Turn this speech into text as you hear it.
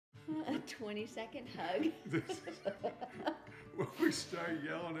20-second hug. When we start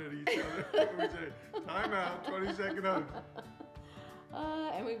yelling at each other, we say, time out, 20-second hug.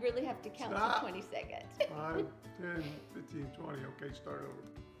 And we really have to count to 20 seconds. 5, 10, 15, 20. Okay, start over.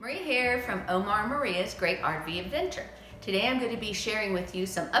 Maria here from Omar and Maria's Great RV Adventure. Today I'm going to be sharing with you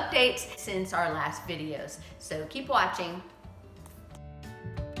some updates since our last videos. So keep watching.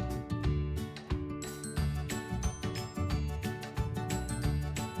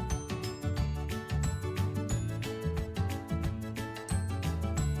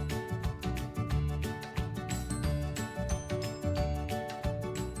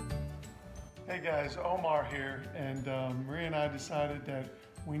 Hey guys, Omar here, and Maria and I decided that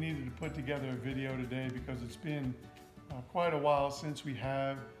we needed to put together a video today because it's been quite a while since we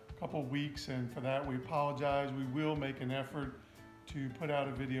have, a couple weeks, and for that we apologize. We will make an effort to put out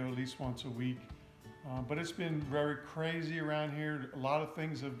a video at least once a week, but it's been very crazy around here. A lot of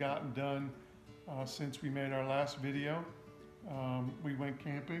things have gotten done since we made our last video. We went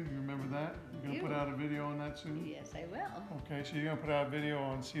camping, you remember that? You're gonna put out a video on that soon? Yes, I will. Okay, so you're gonna put out a video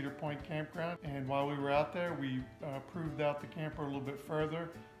on Cedar Point Campground, and while we were out there, we proved out the camper a little bit further.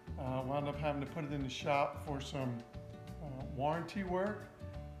 Wound up having to put it in the shop for some warranty work,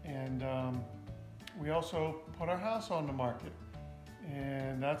 and we also put our house on the market,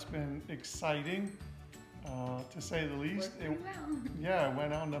 and that's been exciting to say the least. Yeah, it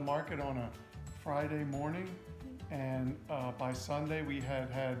went on the market on a Friday morning. And by Sunday, we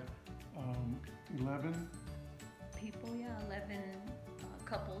had 11 people, 11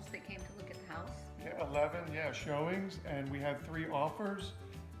 couples that came to look at the house. Yeah, 11, showings, and we had 3 offers.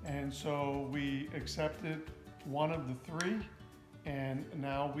 And so we accepted one of the 3, and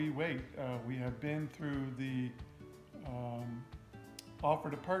now we wait. We have been through the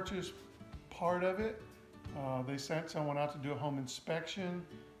offer to purchase part of it. They sent someone out to do a home inspection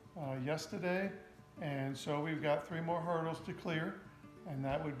yesterday. And so we've got 3 more hurdles to clear, and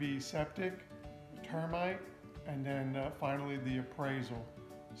that would be septic, termite, and then finally the appraisal.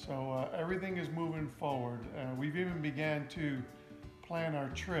 So everything is moving forward. We've even began to plan our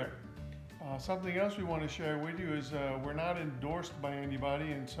trip. Something else we want to share with you is we're not endorsed by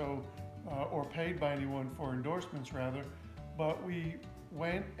anybody, and so or paid by anyone for endorsements rather, but we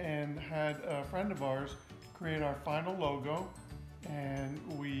went and had a friend of ours create our final logo, and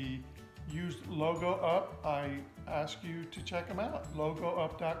we used Logo Up. I ask you to check them out,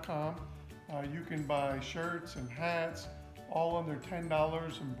 logoup.com. You can buy shirts and hats, all under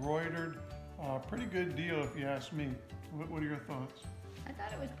 $10, embroidered. Pretty good deal if you ask me. What are your thoughts? I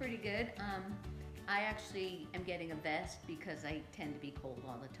thought it was pretty good. I actually am getting a vest because I tend to be cold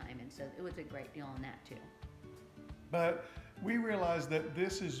all the time, and so it was a great deal on that too. But we realized that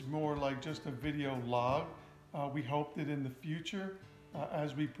this is more like just a video log. We hope that in the future,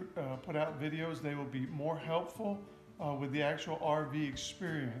 as we put out videos, they will be more helpful with the actual RV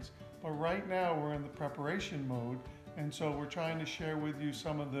experience. But right now we're in the preparation mode, and so we're trying to share with you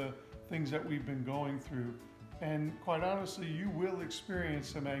some of the things that we've been going through. And quite honestly, you will experience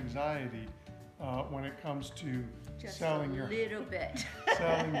some anxiety when it comes to just selling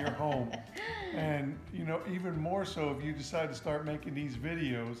selling your home. And you know, even more so if you decide to start making these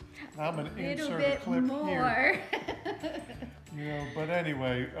videos. I'm going to insert a clip here. You know, but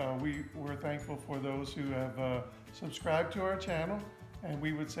anyway, we're thankful for those who have subscribed to our channel, and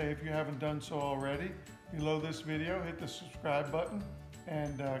we would say if you haven't done so already, below this video, hit the subscribe button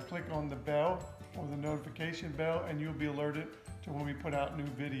and click on the bell or the notification bell, and you'll be alerted to when we put out new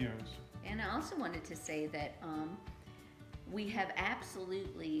videos. And I also wanted to say that we have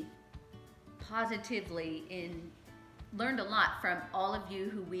absolutely, positively learned a lot from all of you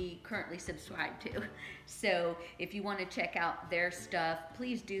who we currently subscribe to. So if you want to check out their stuff,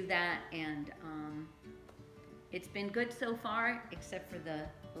 please do that. And it's been good so far, except for the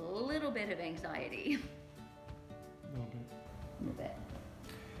little bit of anxiety. A little bit.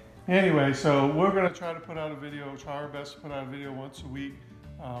 Anyway, so we're going to try to put out a video, try our best to put out a video once a week.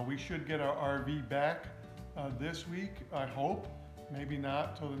 We should get our RV back this week, I hope. Maybe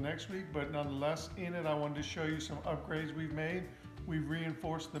not till the next week, but nonetheless, in it I wanted to show you some upgrades we've made. We've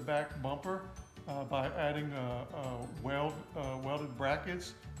reinforced the back bumper by adding welded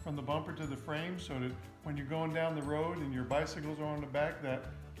brackets from the bumper to the frame, so that when you're going down the road and your bicycles are on the back, that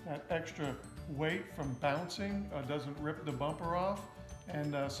extra weight from bouncing doesn't rip the bumper off,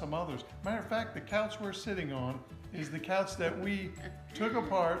 and some others. Matter of fact, the couch we're sitting on is the couch that we took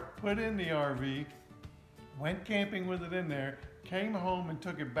apart, put in the RV, went camping with it in there, came home and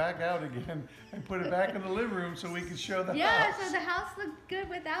took it back out again and put it back in the living room so we could show the house. Yeah, so the house looked good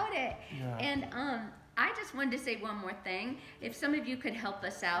without it. Yeah. And I just wanted to say one more thing. If some of you could help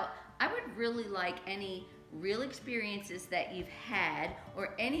us out, I would really like any real experiences that you've had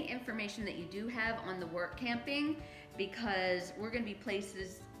or any information that you do have on the work camping, because we're going to be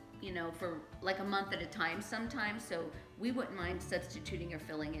places, you know, for like a month at a time sometimes, so we wouldn't mind substituting or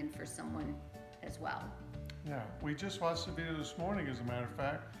filling in for someone as well. Yeah, we just watched a video this morning, as a matter of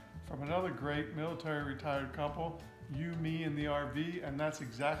fact, from another great military retired couple, you, me, and the RV, and that's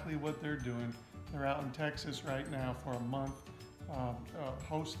exactly what they're doing. They're out in Texas right now for a month,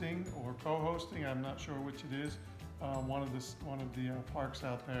 hosting or co-hosting, I'm not sure which it is, one of the parks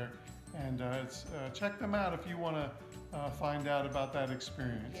out there. And check them out if you want to find out about that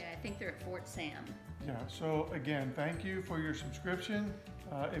experience. Yeah, I think they're at Fort Sam. Yeah, so again, thank you for your subscription.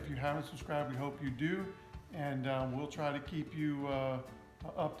 If you haven't subscribed, we hope you do. And we'll try to keep you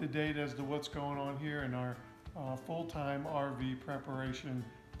up to date as to what's going on here in our full-time RV preparation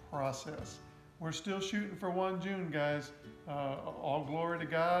process. We're still shooting for 1 June, guys. All glory to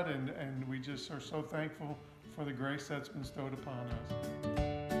God, and we just are so thankful for the grace that's been bestowed upon us.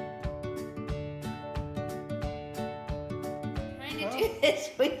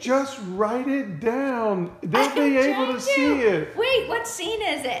 Just write it down. They'll be able to see it. Wait, what scene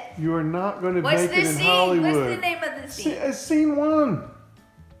is it? You are not going to make it in Hollywood. What's the name of the scene? It's scene 1.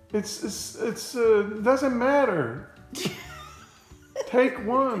 It's doesn't matter. Take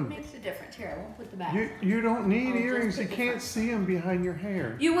 1. It makes a difference. Here, I won't put the back. You don't need earrings. You can't see them behind your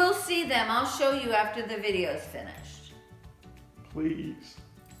hair. You will see them. I'll show you after the video's finished. Please.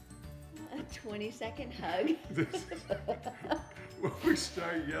 A 20-second hug. When we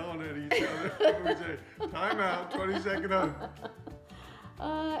start yelling at each other, we say, time out, 20-second hug.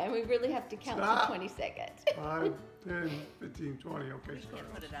 And we really have to count to 20 seconds. 5, 10, 15, 20. Okay, We start.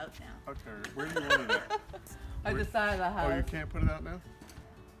 can't put it out now. Okay, where do you want it at? I decided I had. Oh, you can't put it out now?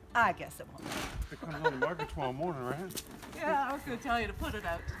 I guess it won't. It comes on the market tomorrow morning, right? Yeah, I was going to tell you to put it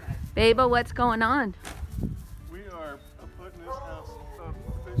out tonight. Babel, what's going on? We are putting this house up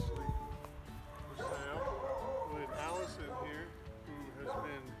officially for sale with Allison here, who has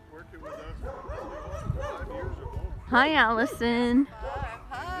been working with us for probably 5 years or more. Hi, Allison.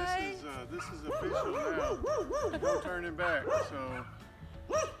 Hi. And this is official now. There's no turning back. So,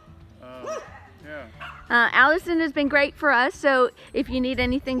 yeah. Allison has been great for us, so if you need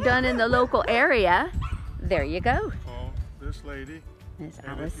anything done in the local area, there you go. Call this lady. Miss And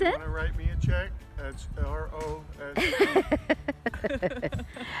if Allison. you want to write me a check, that's ROS.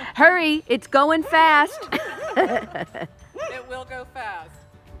 Hurry, it's going fast. It will go fast.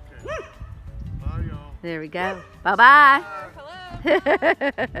 Okay. Bye, y'all. There we go. Bye-bye. Hello.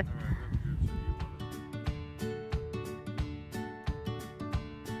 All right.